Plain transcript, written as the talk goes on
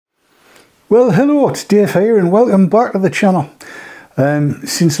Well, hello, it's Dave here and welcome back to the channel.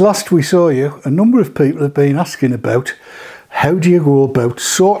 Since last we saw you, a number of people have been asking about how do you go about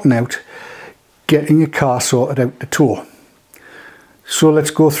sorting out getting a car sorted out to tow. So let's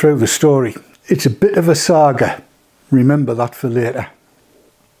go through the story. It's a bit of a saga, remember that for later.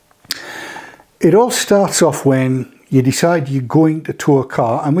 It all starts off when you decide you're going to tow a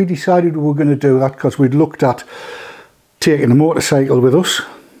car, and we decided we were going to do that because we'd looked at taking a motorcycle with us.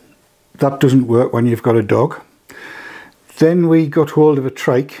 That doesn't work when you've got a dog. Then we got hold of a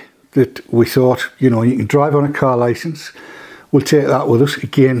trike that we thought, you know, you can drive on a car licence. We'll take that with us.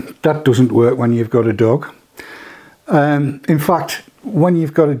 Again, that doesn't work when you've got a dog. In fact, when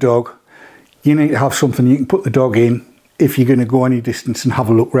you've got a dog, you need to have something you can put the dog in if you're going to go any distance and have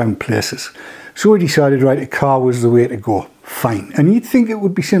a look around places. So we decided, right, a car was the way to go. Fine. And you'd think it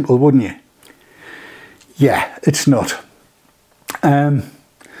would be simple, wouldn't you? Yeah, it's not.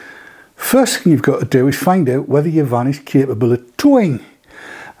 First thing you've got to do is find out whether your van is capable of towing.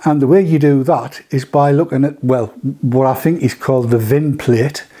 And the way you do that is by looking at, well, what I think is called the VIN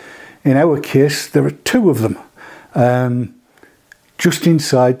plate. In our case, there are two of them, just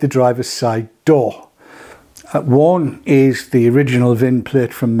inside the driver's side door. One is the original VIN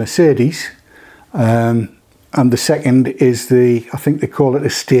plate from Mercedes, and the second is the, I think they call it a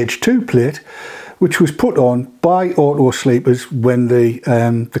stage 2 plate, which was put on by auto sleepers when the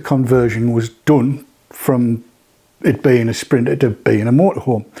conversion was done from it being a Sprinter to being a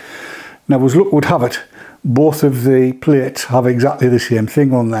motorhome. Now, as luck would have it, both of the plates have exactly the same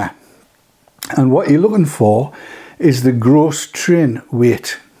thing on there. And what you're looking for is the gross train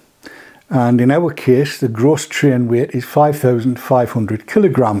weight. And in our case, the gross train weight is 5,500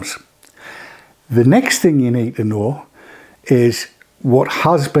 kilograms. The next thing you need to know is what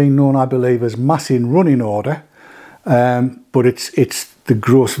has been known, I believe, as mass in running order, but it's the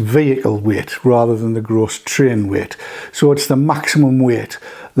gross vehicle weight rather than the gross train weight. So it's the maximum weight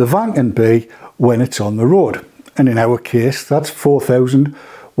the van can be when it's on the road. And in our case, that's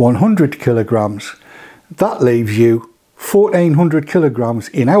 4,100 kilograms. That leaves you 1,400 kilograms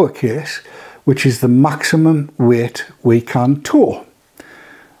in our case, which is the maximum weight we can tow.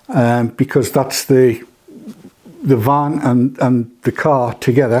 Because that's the van and the car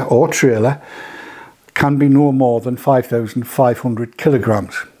together, or trailer, can be no more than 5,500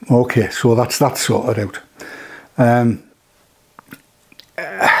 kilograms. Okay, so that's that sorted out.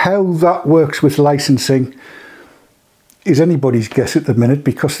 How that works with licensing is anybody's guess at the minute,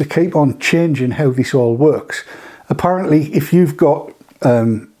 because they keep on changing how this all works. Apparently, if you've got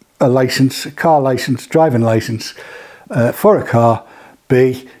a license, a car license, driving license for a car,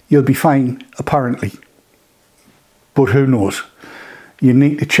 you'll be fine, apparently. But who knows? You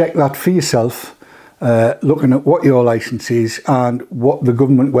need to check that for yourself, looking at what your license is and what the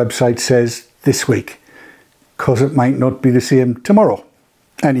government website says this week, because it might not be the same tomorrow.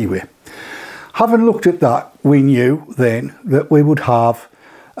 Anyway, having looked at that, we knew then that we would have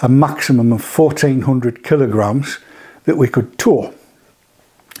a maximum of 1,400 kilograms that we could tow.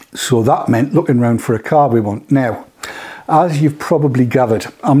 So that meant looking around for a car we want. Now, as you've probably gathered,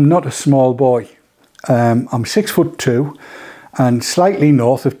 I'm not a small boy. I'm 6'2" and slightly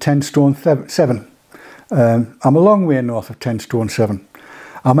north of 10 stone 7. I'm a long way north of 10 stone 7.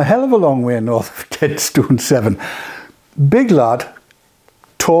 I'm a hell of a long way north of 10 stone 7. Big lad,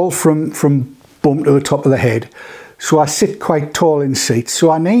 tall from bum to the top of the head. So I sit quite tall in seats. So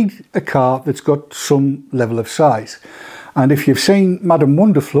I need a car that's got some level of size. And if you've seen Madam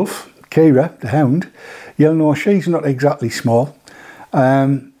Wonderfluff, Kira, the hound, you'll know she's not exactly small.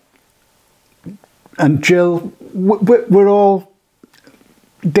 And Jill, we're all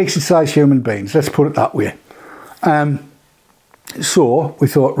decent sized human beings, let's put it that way. So we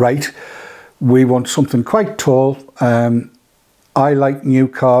thought, right, we want something quite tall. I like new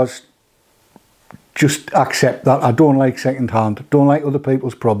cars, just accept that. I don't like second hand, don't like other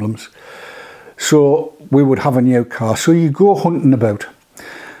people's problems. So we would have a new car. So you go hunting about,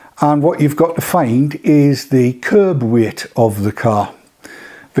 and what you've got to find is the curb weight of the car.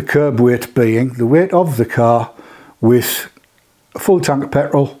 The curb weight being the weight of the car with a full tank of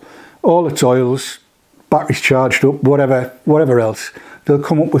petrol, all its oils, batteries charged up, whatever else. They'll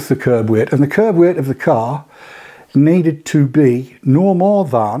come up with the curb weight. And the curb weight of the car needed to be no more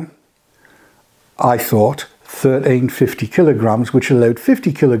than, I thought, 1,350 kilograms, which allowed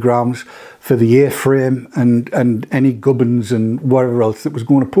 50 kilograms for the A-frame and any gubbins and whatever else that was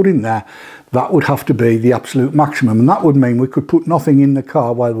going to put in there. That would have to be the absolute maximum, and that would mean we could put nothing in the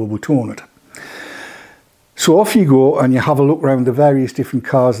car while we were towing it. So off you go and you have a look around the various different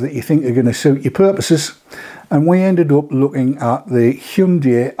cars that you think are going to suit your purposes. And we ended up looking at the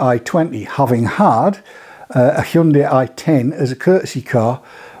Hyundai i20, having had a Hyundai i10 as a courtesy car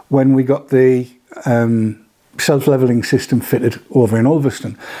when we got the self-leveling system fitted over in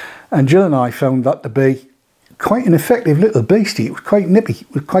Ulverston. And Jill and I found that to be quite an effective little beastie. It was quite nippy,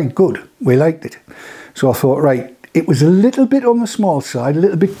 it was quite good. We liked it. So I thought, right, it was a little bit on the small side, a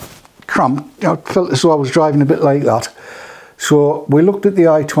little bit cramped. I felt as though I was driving a bit like that. So we looked at the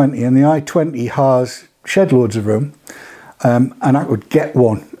i20, and the i20 has shed loads of room, and I could get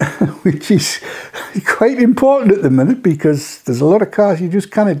one, which is quite important at the minute because there's a lot of cars you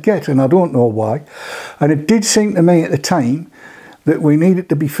just cannot get, and I don't know why. And it did seem to me at the time that we needed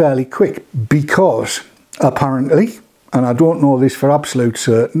to be fairly quick because apparently, and I don't know this for absolute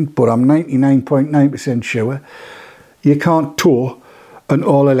certain, but I'm 99.9% sure, you can't tow an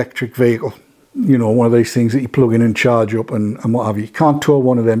all-electric vehicle. You know, one of these things that you plug in and charge up and what have you. You can't tow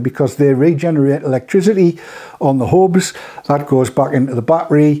one of them because they regenerate electricity on the hubs. That goes back into the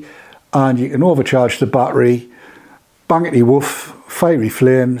battery and you can overcharge the battery, bangety woof, fiery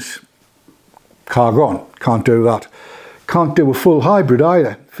flames, car gone. Can't do that. Can't do a full hybrid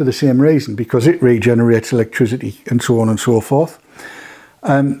either for the same reason because it regenerates electricity and so on and so forth.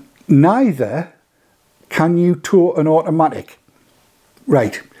 Neither can you tow an automatic.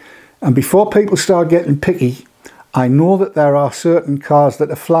 Right. And before people start getting picky, I know that there are certain cars that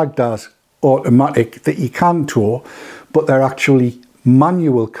are flagged as automatic that you can tow, but they're actually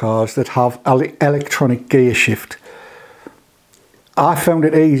manual cars that have electronic gear shift. I found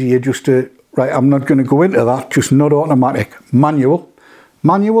it easier just to, right, I'm not going to go into that, just not automatic. Manual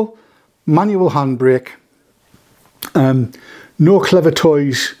handbrake, no clever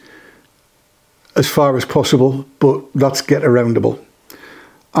toys as far as possible, but that's get aroundable.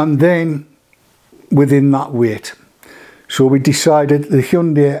 And then within that weight. So we decided the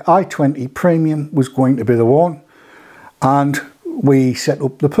Hyundai i20 Premium was going to be the one, and we set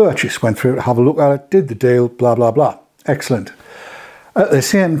up the purchase, went through to have a look at it, did the deal, blah blah blah. Excellent. At the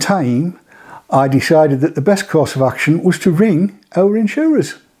same time, I decided that the best course of action was to ring our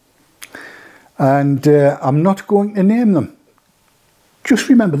insurers, and I'm not going to name them. Just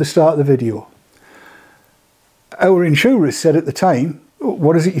remember the start of the video. Our insurers said at the time,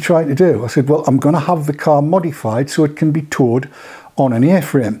 what is it you're trying to do? I said, well, I'm going to have the car modified so it can be towed on an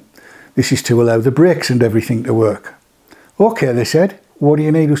airframe. This is to allow the brakes and everything to work. Okay, they said, what do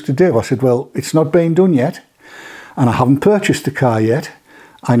you need us to do? I said, well, it's not being done yet, and I haven't purchased the car yet.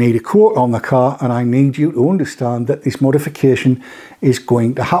 I need a quote on the car, and I need you to understand that this modification is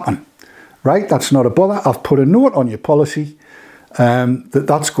going to happen. Right, that's not a bother. I've put a note on your policy that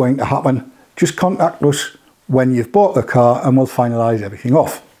that's going to happen. Just contact us when you've bought the car and we'll finalise everything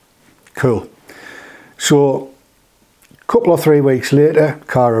off. Cool. So a couple or 3 weeks later,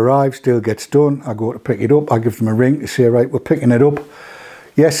 car arrives, deal gets done, I go to pick it up, I give them a ring to say, right, we're picking it up.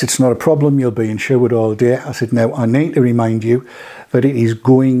 Yes, it's not a problem, you'll be insured all day. I said, now I need to remind you that it is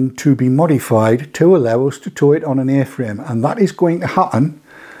going to be modified to allow us to tow it on an airframe, and that is going to happen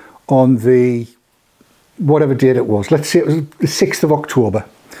on the, whatever date it was, let's say it was the 6th of October.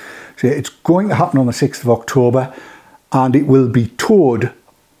 So it's going to happen on the 6th of October, and it will be towed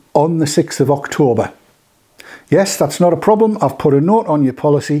on the 6th of October. Yes, that's not a problem. I've put a note on your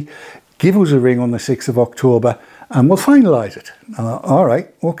policy. Give us a ring on the 6th of October and we'll finalise it. All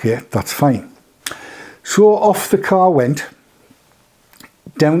right, okay, that's fine. So off the car went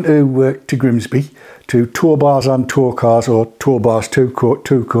down to Grimsby to Tow Bars and Tow Cars, or Tow Bars 2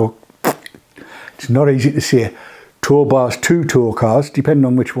 it's not easy to say. Tow Bars 2 Tow Cars, depending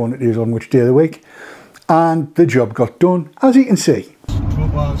on which one it is on which day of the week, and the job got done, as you can see. Tow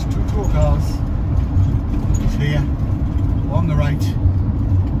Bars 2 Tow Cars is here on the right,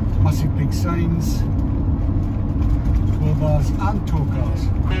 massive big signs, Tow Bars and Tow Cars.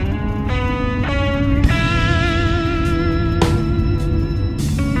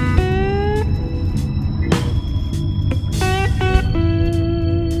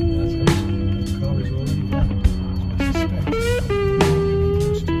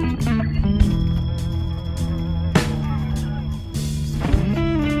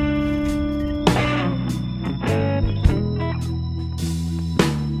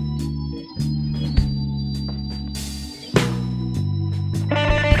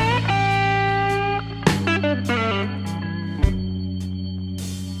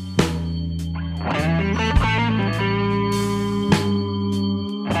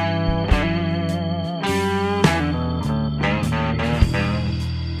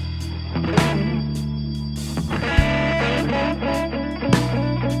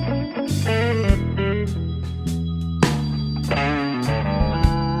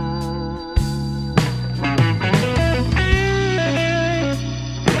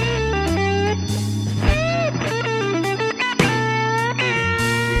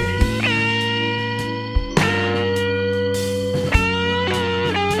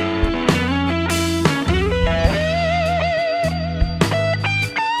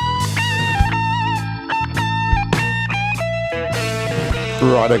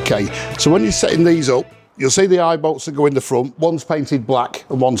 Right, okay. So when you're setting these up, you'll see the eye bolts that go in the front. One's painted black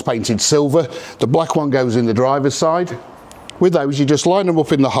and one's painted silver. The black one goes in the driver's side. With those, you just line them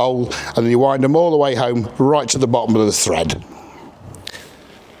up in the hole and then you wind them all the way home right to the bottom of the thread.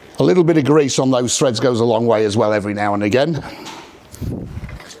 A little bit of grease on those threads goes a long way as well every now and again.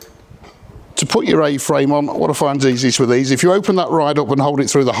 To put your A-frame on, what I find easiest with these, if you open that ride up and hold it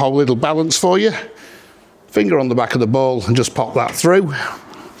through the hole, it'll balance for you. Finger on the back of the ball and just pop that through.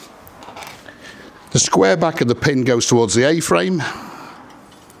 The square back of the pin goes towards the A-frame.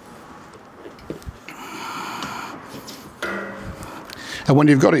 And when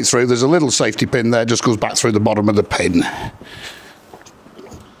you've got it through, there's a little safety pin there, just goes back through the bottom of the pin.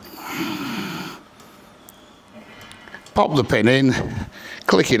 Pop the pin in,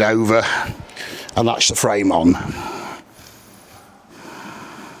 click it over, and that's the frame on.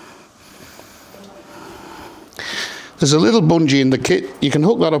 There's a little bungee in the kit. You can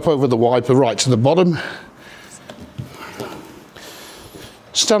hook that up over the wiper right to the bottom.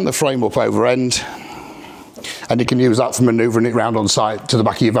 Stand the frame up over end, and you can use that for manoeuvring it round on site to the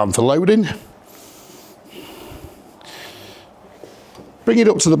back of your van for loading. Bring it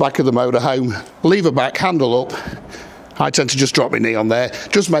up to the back of the motorhome, lever back, handle up. I tend to just drop my knee on there.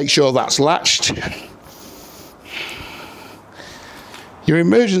 Just make sure that's latched. Your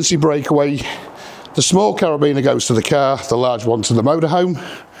emergency breakaway, the small carabiner goes to the car, the large one to the motorhome.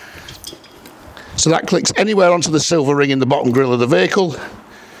 So that clicks anywhere onto the silver ring in the bottom grille of the vehicle,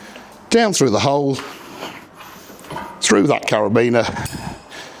 down through the hole, through that carabiner,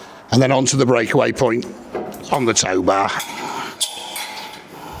 and then onto the breakaway point on the tow bar.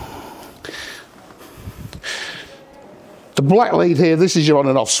 The black lead here, this is your on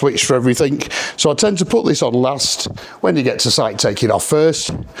and off switch for everything. So I tend to put this on last. When you get to site, take it off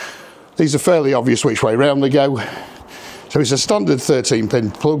first. These are fairly obvious which way round they go. So it's a standard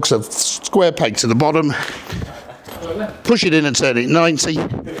 13-pin plug, so square peg to the bottom. Push it in and turn it 90.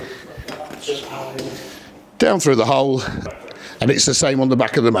 Down through the hole, and it's the same on the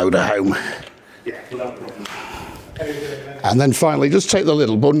back of the motorhome. And then finally, just take the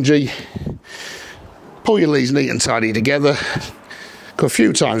little bungee, pull your leads neat and tidy together, go a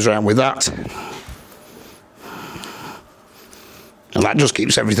few times around with that. And that just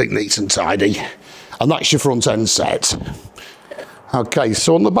keeps everything neat and tidy. And that's your front end set. Okay,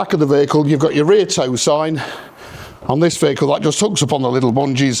 so on the back of the vehicle, you've got your rear tow sign. On this vehicle, that just hooks up on the little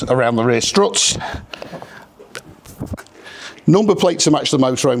bungees around the rear struts. Number plate to match the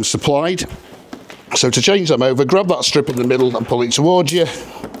motorhome supplied. So to change them over, grab that strip in the middle and pull it towards you.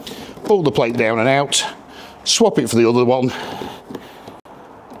 Pull the plate down and out. Swap it for the other one.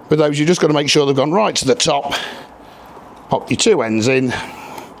 With those, you've just got to make sure they've gone right to the top. Pop your two ends in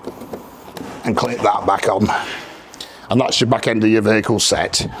and clip that back on. And that's your back end of your vehicle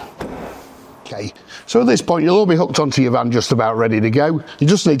set. Okay, so at this point you'll all be hooked onto your van just about ready to go. You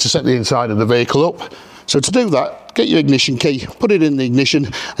just need to set the inside of the vehicle up. So to do that, get your ignition key, put it in the ignition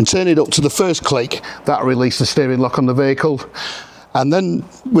and turn it up to the first click. That'll release the steering lock on the vehicle. And then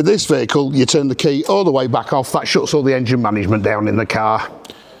with this vehicle, you turn the key all the way back off. That shuts all the engine management down in the car.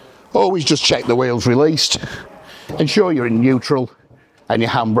 Always just check the wheels released. Ensure you're in neutral and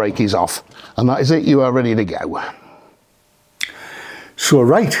your handbrake is off. And that is it, you are ready to go. So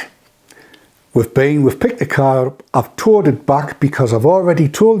right, we've picked the car up, I've towed it back because I've already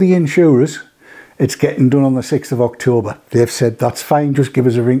told the insurers it's getting done on the 6th of October. They've said that's fine, just give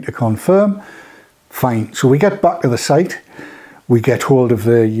us a ring to confirm. Fine, so we get back to the site, we get hold of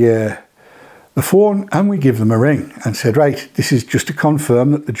the phone and we give them a ring and said, right, this is just to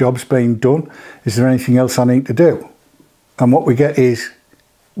confirm that the job's been done. Is there anything else I need to do? And what we get is,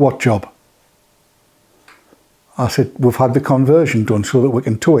 what job? I said, we've had the conversion done so that we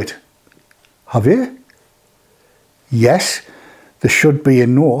can tow it. Have you? Yes, there should be a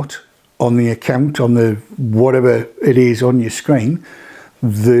note on the account, on the whatever it is on your screen.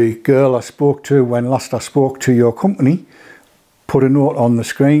 The girl I spoke to when last I spoke to your company put a note on the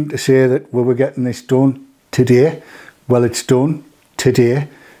screen to say that we were getting this done today. Well, it's done today.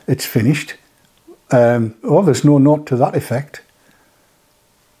 It's finished. Oh, there's no note to that effect.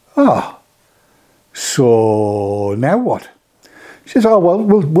 Ah, so now what? She says, oh, well,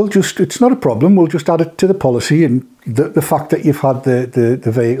 we'll just, it's not a problem. We'll just add it to the policy and the fact that you've had the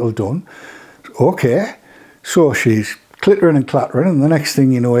vehicle done. Okay. So she's clittering and clattering, and the next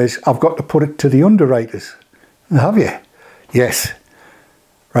thing you know is, I've got to put it to the underwriters. Have you? Yes.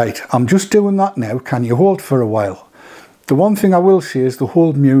 Right, I'm just doing that now. Can you hold for a while? The one thing I will say is the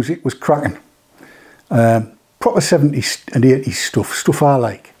whole music was cracking. Proper 70s and 80s stuff I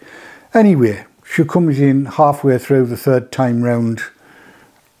like. Anyway, she comes in halfway through the third time round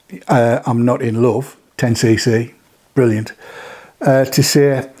I'm not in love, 10cc, brilliant, to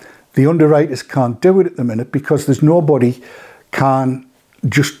say the underwriters can't do it at the minute because there's nobody can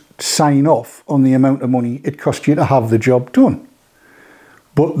just sign off on the amount of money it costs you to have the job done.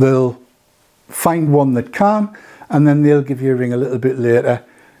 But they'll find one that can, and then they'll give you a ring a little bit later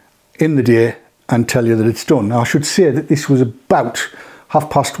in the day and tell you that it's done. Now, I should say that this was about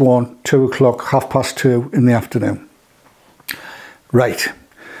 1:30, 2 o'clock, 2:30 in the afternoon. Right,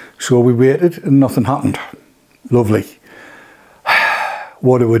 so we waited and nothing happened. Lovely.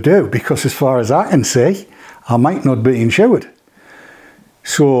 What do we do? Because as far as I can see, I might not be insured.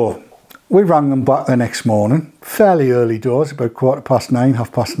 So we rang them back the next morning, fairly early doors, about 9:15,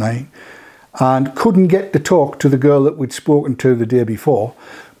 9:30, and couldn't get to talk to the girl that we'd spoken to the day before,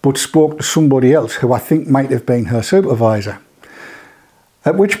 but spoke to somebody else who I think might have been her supervisor.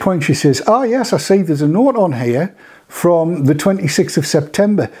 At which point she says, "Oh yes, I see there's a note on here from the 26th of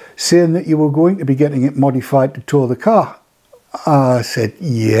September saying that you were going to be getting it modified to tow the car." I said,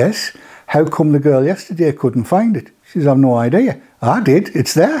 "Yes. How come the girl yesterday couldn't find it?" She says, "I've no idea." "I did.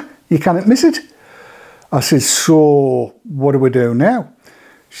 It's there. You cannot miss it." I said, "So what do we do now?"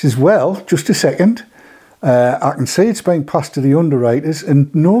 She says, "Well, just a second. I can see it's being passed to the underwriters,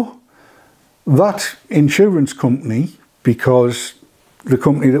 and no, that insurance company, because the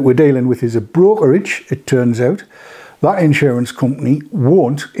company that we're dealing with is a brokerage, it turns out, that insurance company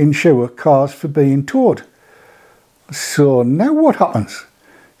won't insure cars for being towed." So now what happens?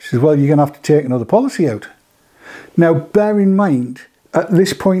 She says, "Well, you're going to have to take another policy out." Now, bear in mind, at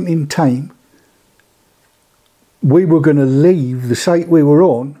this point in time, we were going to leave the site we were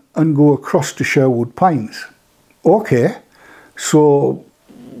on and go across to Sherwood Pines. Okay, so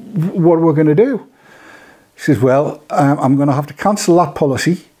what are we going to do? She says, "Well, I'm going to have to cancel that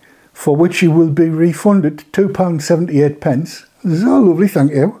policy, for which you will be refunded £2.78. I says, "Oh, lovely,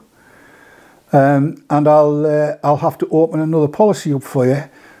 thank you. And I'll have to open another policy up for you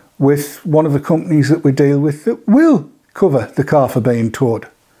with one of the companies that we deal with that will cover the car for being towed."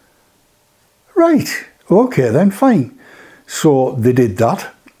 Right, okay then, fine. So they did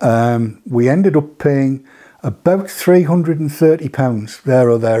that. We ended up paying about £330, there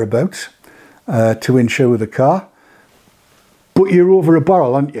or thereabouts, to insure the car. But you're over a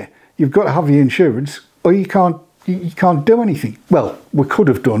barrel, aren't you? You've got to have the insurance, or you can't do anything. Well, we could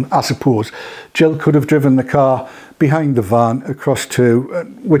have done, I suppose. Jill could have driven the car behind the van across to,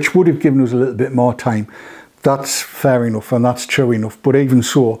 which would have given us a little bit more time. That's fair enough, and that's true enough. But even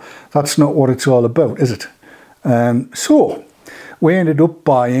so, that's not what it's all about, is it? So we ended up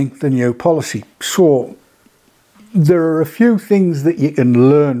buying the new policy. So there are a few things that you can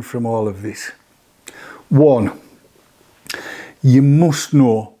learn from all of this. One, you must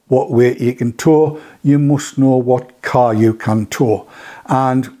know what weight you can tow. You must know what car you can tow.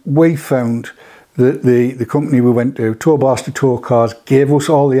 And we found that the company we went to, Tow Bars to Tow Cars, gave us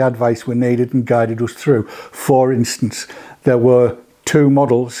all the advice we needed and guided us through. For instance, there were two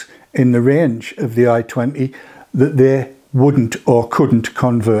models in the range of the i20 that they wouldn't or couldn't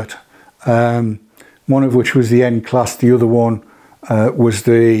convert. One of which was the N class, the other one was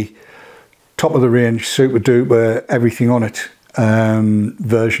the top of the range, super duper, everything on it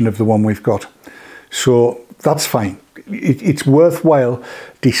version of the one we've got. So that's fine. It's worthwhile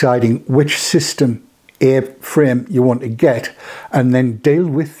deciding which system A-frame you want to get and then deal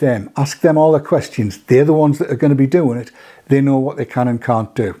with them. Ask them all the questions. They're the ones that are going to be doing it. They know what they can and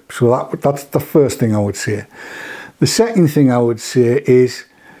can't do. So that's the first thing I would say. The second thing I would say is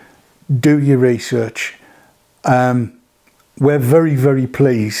do your research. We're very, very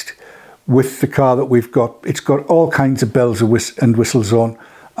pleased with the car that we've got. It's got all kinds of bells and whistles on,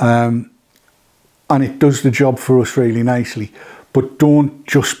 and it does the job for us really nicely. But don't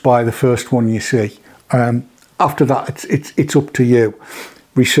just buy the first one you see. After that, it's up to you.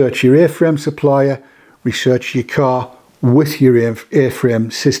 Research your A-frame supplier, research your car with your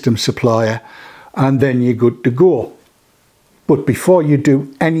A-frame system supplier, and then you're good to go. But before you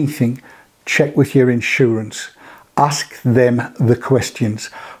do anything, check with your insurance. Ask them the questions.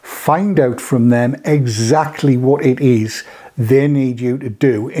 Find out from them exactly what it is they need you to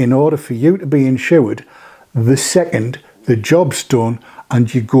do in order for you to be insured the second the job's done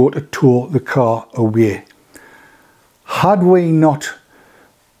and you go to tow the car away. Had we not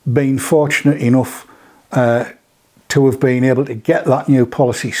been fortunate enough to have been able to get that new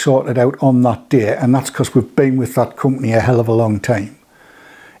policy sorted out on that day, and that's because we've been with that company a hell of a long time,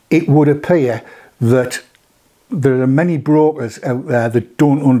 it would appear that there are many brokers out there that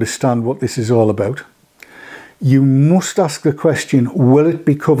don't understand what this is all about. You must ask the question, will it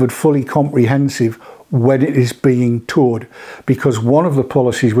be covered fully comprehensive when it is being towed, because one of the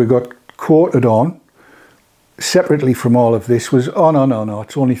policies we got quoted on separately from all of this was, oh no,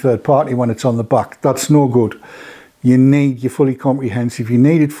 it's only third party when it's on the back. That's no good. You need your fully comprehensive, you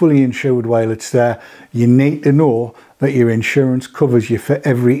need it fully insured while it's there. You need to know that your insurance covers you for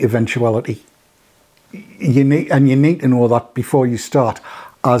every eventuality. You need to know that before you start,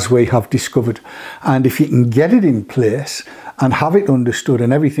 as we have discovered. And if you can get it in place and have it understood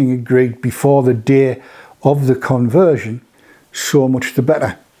and everything agreed before the day of the conversion, so much the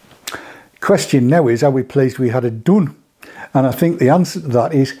better. Question now is, are we pleased we had it done? And I think the answer to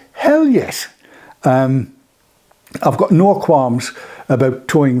that is hell yes. I've got no qualms about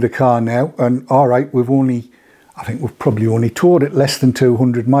towing the car now, and all right, I think we've probably only towed it less than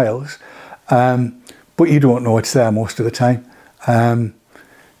 200 miles, but you don't know it's there most of the time.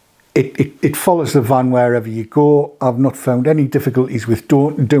 It follows the van wherever you go. I've not found any difficulties with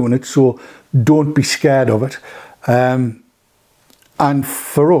doing it, so don't be scared of it. And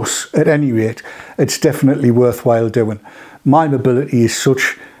for us, at any rate, it's definitely worthwhile doing. My mobility is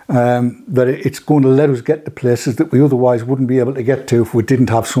such that it's going to let us get to places that we otherwise wouldn't be able to get to if we didn't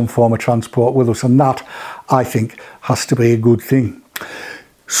have some form of transport with us, and that, I think, has to be a good thing.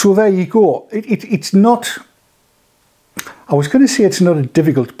 So there you go. It's not, I was going to say it's not a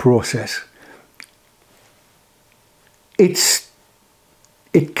difficult process. It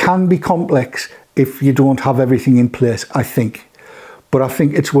can be complex if you don't have everything in place, I think, but I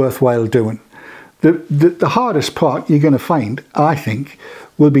think it's worthwhile doing. The hardest part you're going to find, I think,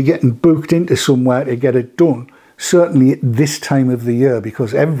 will be getting booked into somewhere to get it done, certainly at this time of the year,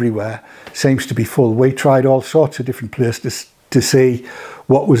 because everywhere seems to be full. We tried all sorts of different places to see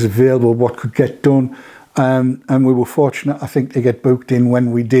what was available, what could get done, and we were fortunate, I think, to get booked in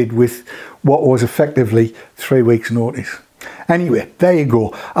when we did, with what was effectively 3 weeks notice. Anyway, there you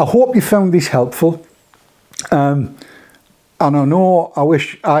go. I hope you found this helpful. And I know I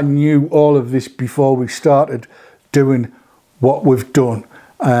wish I knew all of this before we started doing what we've done.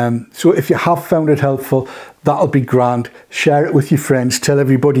 So if you have found it helpful, that'll be grand. Share it with your friends. Tell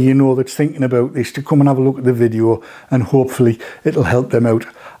everybody you know that's thinking about this to come and have a look at the video, and hopefully it'll help them out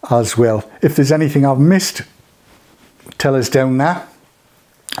as well. If there's anything I've missed, tell us down there,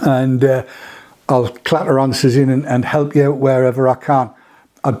 and I'll clatter answers in and help you out wherever I can.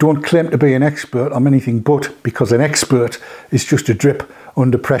 I don't claim to be an expert on anything but, because an expert is just a drip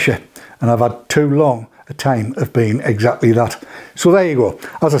under pressure, and I've had too long a time of being exactly that. So there you go.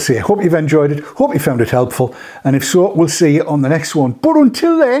 As I say, hope you've enjoyed it, hope you found it helpful, and if so, we'll see you on the next one. But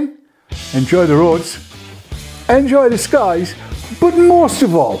until then, enjoy the roads, enjoy the skies, but most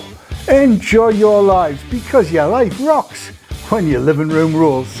of all, enjoy your lives, because your life rocks when your living room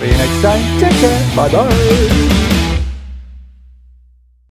rules. See you next time. Take care. Bye bye.